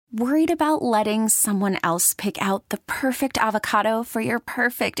Worried about letting someone else pick out the perfect avocado for your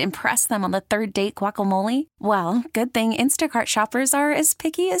perfect impress them on the third date guacamole? Well, good thing Instacart shoppers are as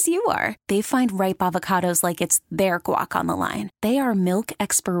picky as you are. They find ripe avocados like it's their guac on the line. They are milk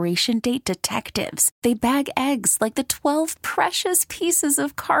expiration date detectives. They bag eggs like the 12 precious pieces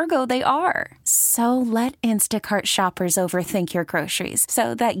of cargo they are. So let Instacart shoppers overthink your groceries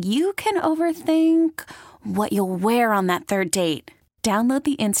so that you can overthink what you'll wear on that third date. Download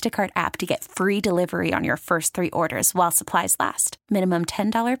the Instacart app to get free delivery on your first 3 orders while supplies last. Minimum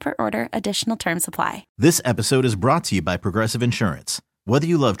 $10 per order. Additional terms apply. This episode is brought to you by Progressive Insurance. Whether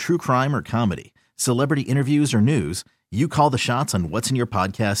you love true crime or comedy, celebrity interviews or news, you call the shots on what's in your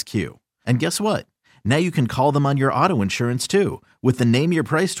podcast queue. And guess what? Now you can call them on your auto insurance too with the Name Your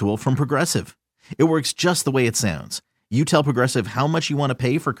Price tool from Progressive. It works just the way it sounds. You tell Progressive how much you want to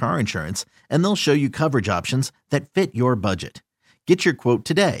pay for car insurance, and they'll show you coverage options that fit your budget. Get your quote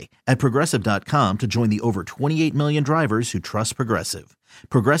today at Progressive.com to join the over 28 million drivers who trust Progressive.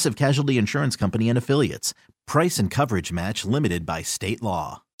 Progressive Casualty Insurance Company and Affiliates. Price and coverage match limited by state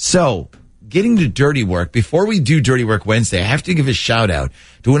law. So, getting to Dirty Work, before we do Dirty Work Wednesday, I have to give a shout out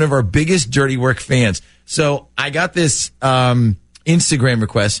to one of our biggest Dirty Work fans. So, I got this Instagram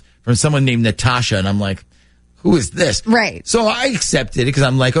request from someone named Natasha, and I'm like, who is this? Right. So I accepted it because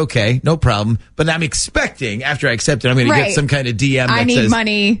I'm like, okay, no problem. But I'm expecting, after I accept it, I'm going to get some kind of DM that need says,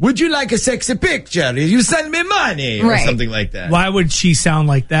 money. Would you like a sexy picture? You send me money. Or something like that. Why would she sound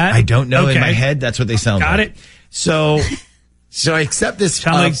like that? I don't know. Okay. In my head, that's what they sound like. Got it. So I accept this.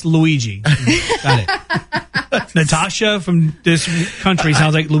 Sounds like Luigi. Got it. Natasha from this country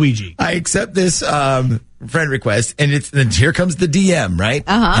sounds like Luigi. I accept this friend request, and here comes the DM, right?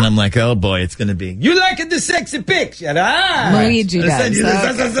 Uh-huh. And I'm like, oh boy, it's going to be, you like the sexy picture? Luigi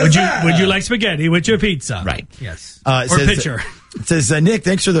does. Would you like spaghetti with your pizza? Right. Yes. Or picture. It says, Nick,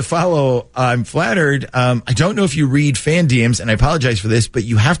 thanks for the follow. I'm flattered. I don't know if you read fan DMs, and I apologize for this, but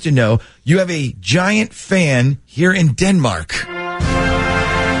you have to know you have a giant fan here in Denmark.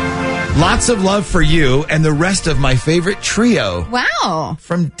 Lots of love for you and the rest of my favorite trio. Wow.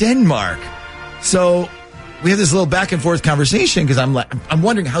 From Denmark. So we have this little back and forth conversation because I'm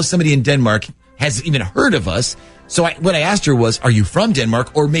wondering how somebody in Denmark has even heard of us. So what I asked her was, are you from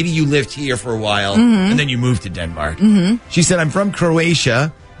Denmark? Or maybe you lived here for a while and then you moved to Denmark. Mm-hmm. She said, I'm from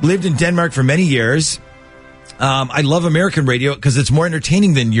Croatia, lived in Denmark for many years. I love American radio because it's more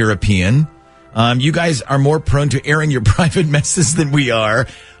entertaining than European. You guys are more prone to airing your private messes than we are.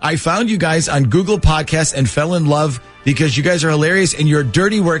 I found you guys on Google Podcasts and fell in love because you guys are hilarious and your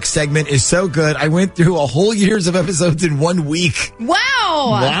Dirty Work segment is so good. I went through a whole year's of episodes in 1 week.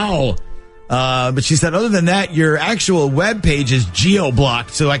 Wow. But she said, other than that, your actual web page is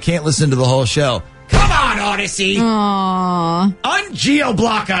geo-blocked, so I can't listen to the whole show. Come on, Odyssey. Aww.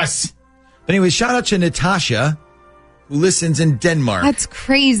 Un-geo-block us. But anyway, shout out to Natasha, who listens in Denmark. That's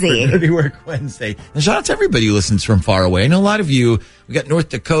crazy. Dirty Work Wednesday. And shout out to everybody who listens from far away. I know a lot of you, we got North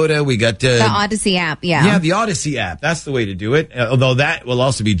Dakota, we got... the Odyssey app, yeah. Yeah, the Odyssey app. That's the way to do it. Although that will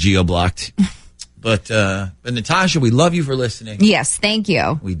also be geo-blocked. But Natasha, we love you for listening. Yes, thank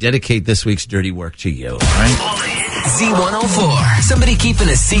you. We dedicate this week's Dirty Work to you, all right? Z104. Somebody keeping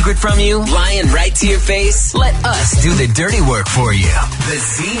a secret from you? Lying right to your face? Let us do the dirty work for you. The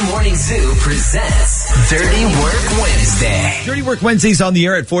Z Morning Zoo presents Dirty Work Wednesday. Dirty Work Wednesday's on the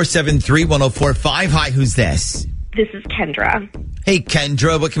air at 473-1045. Hi, who's this? This is Kendra. Hey,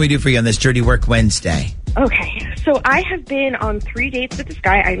 Kendra. What can we do for you on this Dirty Work Wednesday? Okay, so I have been on 3 dates with this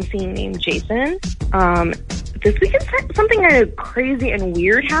guy I'm seeing named Jason. This weekend, something kind of crazy and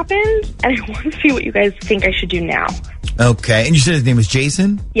weird happened, and I want to see what you guys think I should do now. Okay, and you said his name was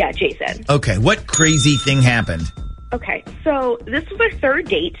Jason? Yeah, Jason. Okay, what crazy thing happened? Okay, so this was our 3rd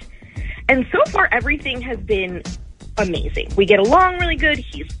date, and so far everything has been amazing. We get along really good.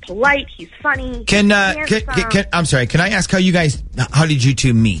 He's polite. He's funny. I'm sorry. Can I ask how did you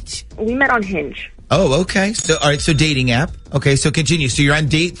two meet? We met on Hinge. Oh, okay. So, all right. So dating app. Okay. So continue. So you're on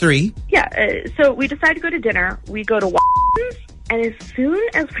date 3. Yeah. So we decide to go to dinner. We go to Watkins, and as soon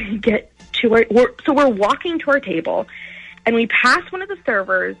as we get to we're walking to our table, and we pass one of the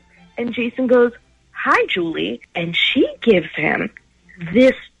servers, and Jason goes, "Hi, Julie," and she gives him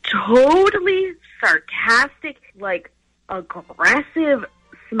this totally sarcastic, like aggressive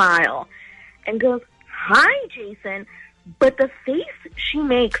smile, and goes, "Hi, Jason. but the face she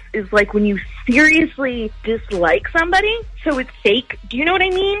makes is like when you seriously dislike somebody, so it's fake. Do you know what I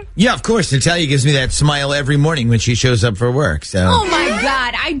mean? Yeah, of course. Natalia gives me that smile every morning when she shows up for work. So. Oh my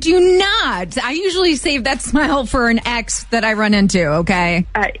God, I do not. I usually save that smile for an ex that I run into, okay?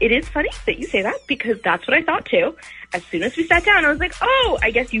 It is funny that you say that because that's what I thought too. As soon as we sat down, I was like, oh,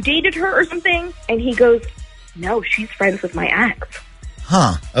 I guess you dated her or something. And he goes, no, she's friends with my ex.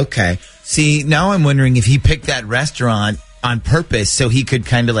 Huh. Okay. See, now I'm wondering if he picked that restaurant on purpose so he could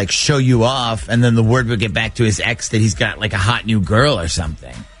kind of like show you off, and then the word would get back to his ex that he's got like a hot new girl or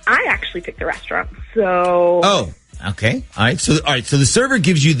something. I actually picked the restaurant, so... Oh, okay. All right. So the server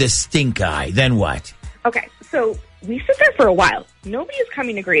gives you the stink eye. Then what? Okay, so we sit there for a while. Nobody is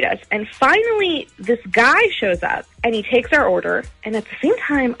coming to greet us. And finally, this guy shows up, and he takes our order. And at the same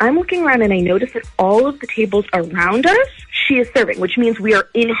time, I'm looking around, and I notice that all of the tables around us, she is serving, which means we are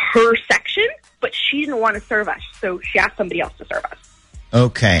in her section, but she didn't want to serve us, so she asked somebody else to serve us.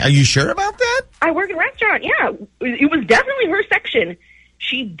 Okay. Are you sure about that? I work in a restaurant, yeah. It was definitely her section.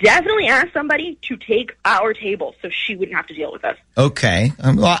 She definitely asked somebody to take our table so she wouldn't have to deal with us. Okay.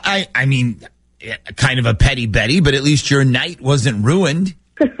 Well, I mean, kind of a petty Betty, but at least your night wasn't ruined.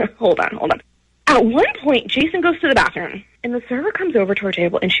 Hold on. At one point, Jason goes to the bathroom, and the server comes over to our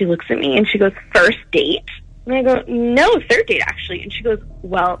table, and she looks at me, and she goes, first date? And I go, no, third date, actually. And she goes,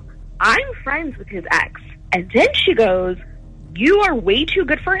 well, I'm friends with his ex. And then she goes, you are way too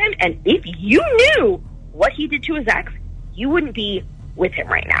good for him, and if you knew what he did to his ex, you wouldn't be with him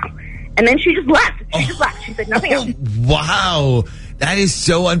right now. And then she just left. She said nothing else. Wow. That is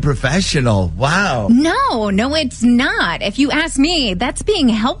so unprofessional. Wow. No, it's not. If you ask me, that's being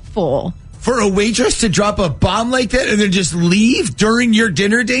helpful. For a waitress to drop a bomb like that and then just leave during your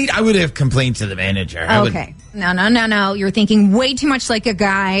dinner date, I would have complained to the manager. Okay. No. You're thinking way too much like a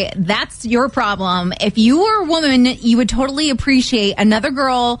guy. That's your problem. If you were a woman, you would totally appreciate another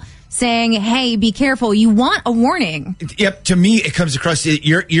girl saying, hey, be careful. You want a warning. Yep. To me, it comes across,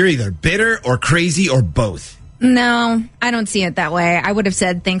 you're either bitter or crazy or both. No, I don't see it that way. I would have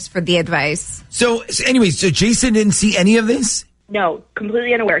said thanks for the advice. So anyways, so Jason didn't see any of this? No,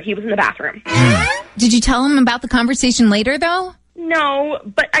 completely unaware. He was in the bathroom. Did you tell him about the conversation later, though? No,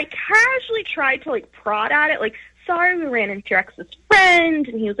 but I casually tried to, prod at it. Sorry, we ran into your ex's friend.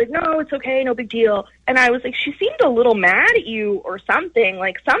 And he was like, no, it's okay, no big deal. And I was like, she seemed a little mad at you or something.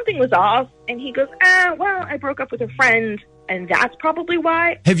 Something was off. And he goes, well, I broke up with her friend. And that's probably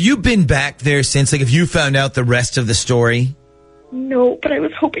why. Have you been back there since? Have you found out the rest of the story? No, but I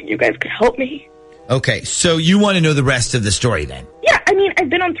was hoping you guys could help me. Okay, so you want to know the rest of the story then? Yeah, I mean, I've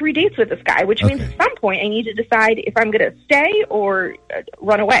been on 3 dates with this guy, which means at some point I need to decide if I'm going to stay or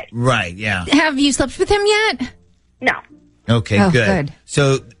run away. Right, yeah. Have you slept with him yet? No. Okay, Oh, good. good.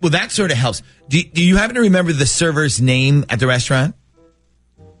 So, well, that sort of helps. Do you happen to remember the server's name at the restaurant?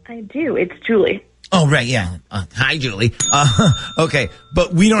 I do. It's Julie. Oh, right, yeah. Hi, Julie. Okay,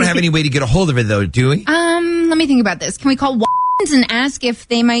 but we don't have any way to get a hold of her, though, do we? Let me think about this. Can we call and ask if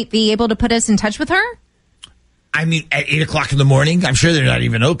they might be able to put us in touch with her? I mean, at 8 o'clock in the morning? I'm sure they're not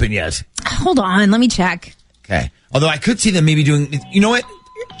even open yet. Hold on, let me check. Okay. Although I could see them maybe doing, you know what?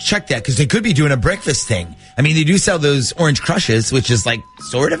 Check that, because they could be doing a breakfast thing. I mean, they do sell those orange crushes, which is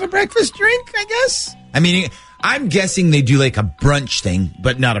sort of a breakfast drink, I guess. I mean, I'm guessing they do a brunch thing,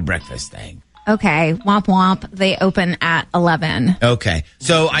 but not a breakfast thing. Okay, womp womp. They open at 11. Okay.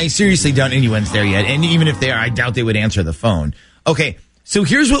 So I seriously doubt anyone's there yet. And even if they are, I doubt they would answer the phone. Okay. So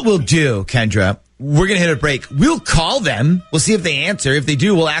here's what we'll do, Kendra. We're going to hit a break. We'll call them. We'll see if they answer. If they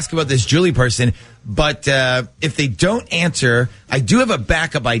do, we'll ask about this Julie person. But if they don't answer, I do have a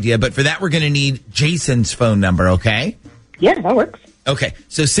backup idea. But for that, we're going to need Jason's phone number, okay? Yeah, that works. Okay,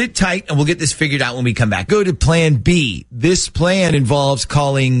 so sit tight and we'll get this figured out when we come back. Go to plan B. This plan involves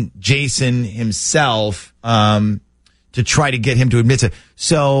calling Jason himself to try to get him to admit to.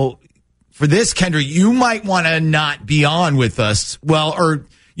 So for this, Kendra, you might want to not be on with us. Well, or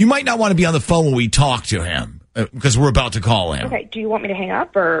you might not want to be on the phone when we talk to him because we're about to call him. Okay, do you want me to hang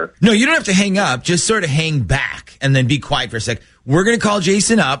up or? No, you don't have to hang up. Just sort of hang back and then be quiet for a sec. We're going to call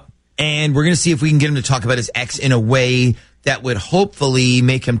Jason up and we're going to see if we can get him to talk about his ex in a way that would hopefully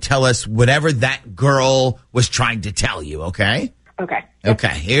make him tell us whatever that girl was trying to tell you, okay? Okay.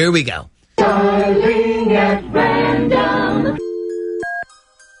 Okay, here we go. Darling at random.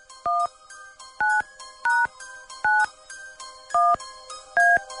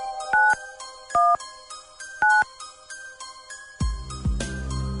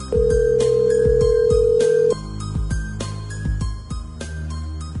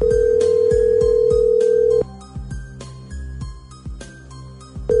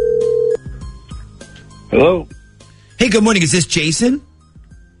 Hello. Hey, good morning. Is this Jason?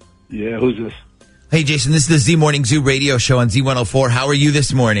 Yeah, who's this? Hey, Jason, this is the Z Morning Zoo radio show on Z104. How are you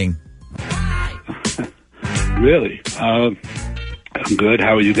this morning? Really? I'm good.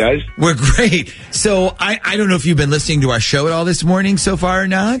 How are you guys? We're great. So I don't know if you've been listening to our show at all this morning so far or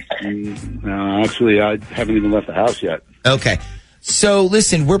not? No, actually, I haven't even left the house yet. Okay. So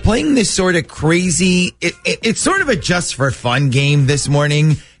listen, we're playing this sort of crazy, it's sort of a just for fun game this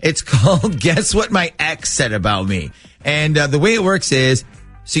morning. It's called Guess What My Ex Said About Me. And the way it works is,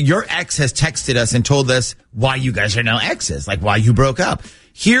 so your ex has texted us and told us why you guys are now exes, like why you broke up.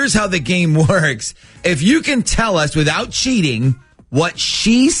 Here's how the game works. If you can tell us without cheating what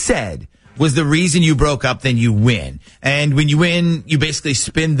she said was the reason you broke up, then you win. And when you win, you basically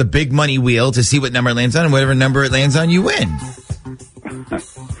spin the big money wheel to see what number it lands on, and whatever number it lands on, you win.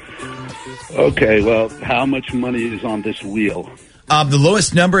 Okay, well, how much money is on this wheel? The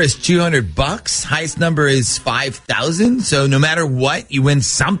lowest number is $200. Highest number is $5,000. So no matter what, you win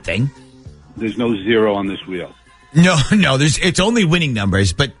something. There's no zero on this wheel. No, it's only winning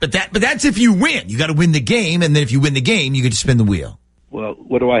numbers. But that's if you win. You got to win the game, and then if you win the game, you get to spin the wheel. Well,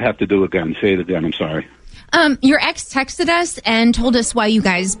 what do I have to do again? Say it again. I'm sorry. Your ex texted us and told us why you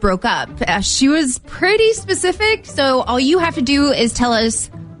guys broke up. She was pretty specific, so all you have to do is tell us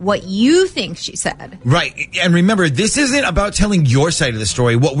what you think she said. Right. And remember, this isn't about telling your side of the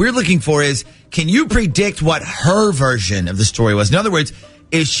story. What we're looking for is, can you predict what her version of the story was? In other words,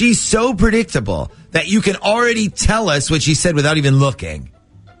 is she so predictable that you can already tell us what she said without even looking?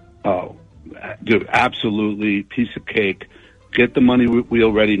 Oh, dude, absolutely. Piece of cake. Get the money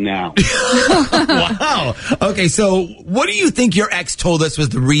wheel ready now. Wow. Okay, so what do you think your ex told us was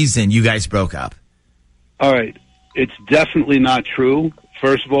the reason you guys broke up? All right. It's definitely not true.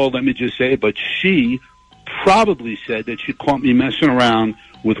 First of all, let me just say, but she probably said that she caught me messing around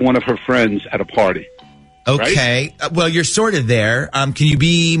with one of her friends at a party. Okay. Right? Well, you're sort of there. Can you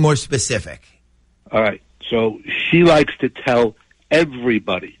be more specific? All right. So she likes to tell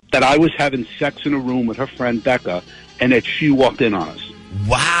everybody that I was having sex in a room with her friend Becca and that she walked in on us.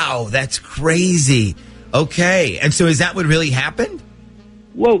 Wow, that's crazy. Okay. And so is that what really happened?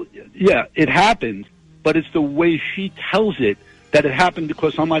 Well, yeah, it happened, but it's the way she tells it that it happened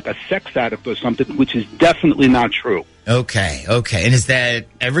because I'm like a sex addict or something, which is definitely not true. Okay. And is that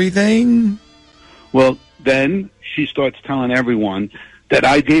everything? Well, then she starts telling everyone that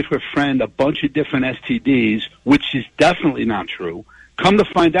I gave her friend a bunch of different STDs, which is definitely not true. Come to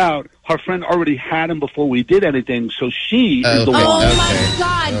find out, her friend already had them before we did anything, so she is the one. Oh, my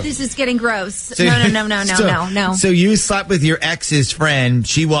God, this is getting gross. So, No. So you slept with your ex's friend,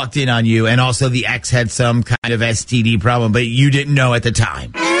 she walked in on you, and also the ex had some kind of STD problem, but you didn't know at the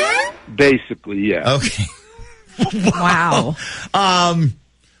time. Basically, yeah. Okay. Wow.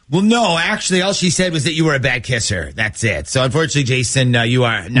 Well, no, actually, all she said was that you were a bad kisser. That's it. So, unfortunately, Jason, you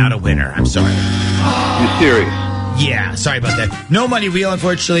are not a winner. I'm sorry. You're serious? Yeah, sorry about that. No money wheel,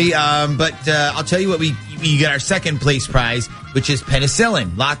 unfortunately. But I'll tell you what, we got our second place prize, which is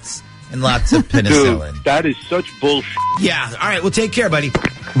penicillin. Lots and lots of penicillin. Dude, that is such bullshit. Yeah. All right. Well, take care, buddy.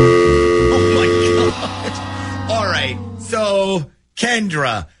 Oh, my God. All right. So,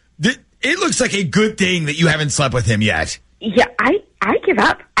 Kendra, it looks like a good thing that you haven't slept with him yet. Yeah, I give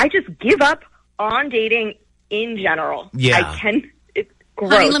up. I just give up on dating in general. Yeah. It's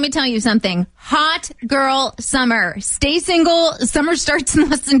gross. Honey, let me tell you something. Hot girl summer. Stay single. Summer starts in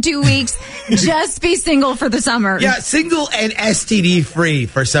less than 2 weeks. Just be single for the summer. Yeah, single and STD free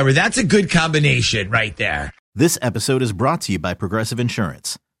for summer. That's a good combination right there. This episode is brought to you by Progressive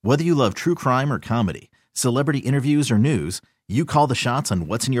Insurance. Whether you love true crime or comedy, celebrity interviews or news, you call the shots on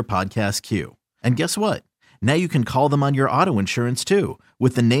what's in your podcast queue. And guess what? Now you can call them on your auto insurance too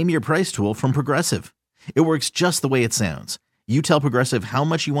with the Name Your Price tool from Progressive. It works just the way it sounds. You tell Progressive how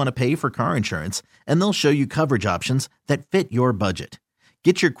much you want to pay for car insurance, and they'll show you coverage options that fit your budget.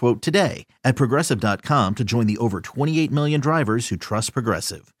 Get your quote today at Progressive.com to join the over 28 million drivers who trust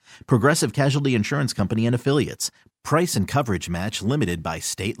Progressive. Progressive Casualty Insurance Company and Affiliates. Price and coverage match limited by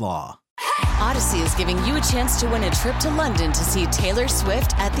state law. Odyssey is giving you a chance to win a trip to London to see Taylor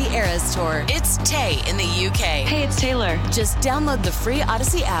Swift at the Eras Tour. It's Tay in the UK. Hey, it's Taylor. Just download the free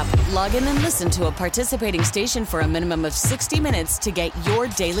Odyssey app, log in and listen to a participating station for a minimum of 60 minutes to get your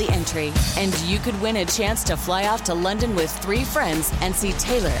daily entry. And you could win a chance to fly off to London with 3 friends and see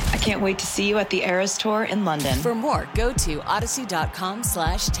Taylor. I can't wait to see you at the Eras Tour in London. For more, go to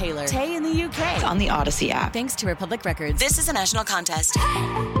odyssey.com/Taylor. Tay in the UK. On the Odyssey app. Thanks to Republic Records. This is a national contest.